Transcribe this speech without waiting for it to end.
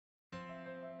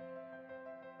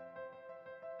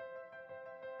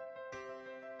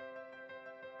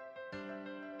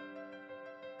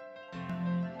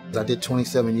I did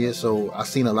 27 years, so I've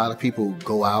seen a lot of people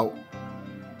go out,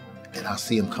 and I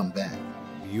see them come back.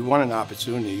 You want an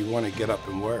opportunity, you want to get up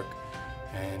and work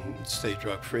and stay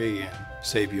drug-free and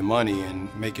save your money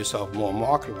and make yourself more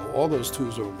marketable. All those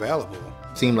tools are available.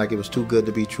 It seemed like it was too good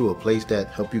to be true, a place that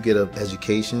helped you get an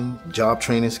education, job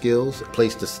training skills, a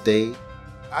place to stay.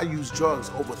 I used drugs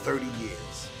over 30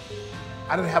 years.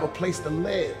 I didn't have a place to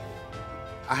live.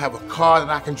 I have a car that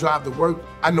I can drive to work.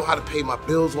 I know how to pay my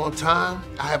bills on time.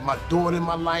 I have my daughter in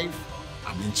my life.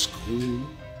 I'm in school.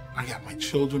 I got my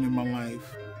children in my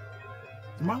life.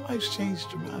 My life's changed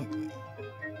dramatically.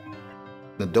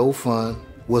 The Doe Fund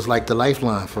was like the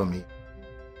lifeline for me.